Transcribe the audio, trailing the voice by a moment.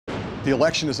The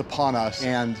election is upon us,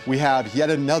 and we have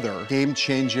yet another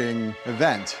game-changing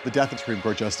event, the death of Supreme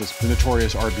Court Justice, the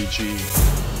notorious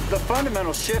RBG. The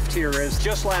fundamental shift here is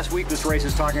just last week this race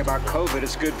is talking about COVID.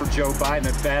 It's good for Joe Biden,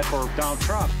 it's bad for Donald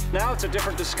Trump. Now it's a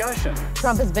different discussion.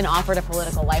 Trump has been offered a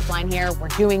political lifeline here. We're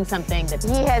doing something that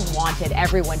he has wanted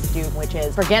everyone to do, which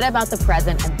is forget about the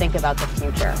present and think about the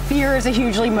future. Fear is a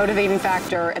hugely motivating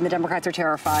factor, and the Democrats are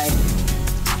terrified.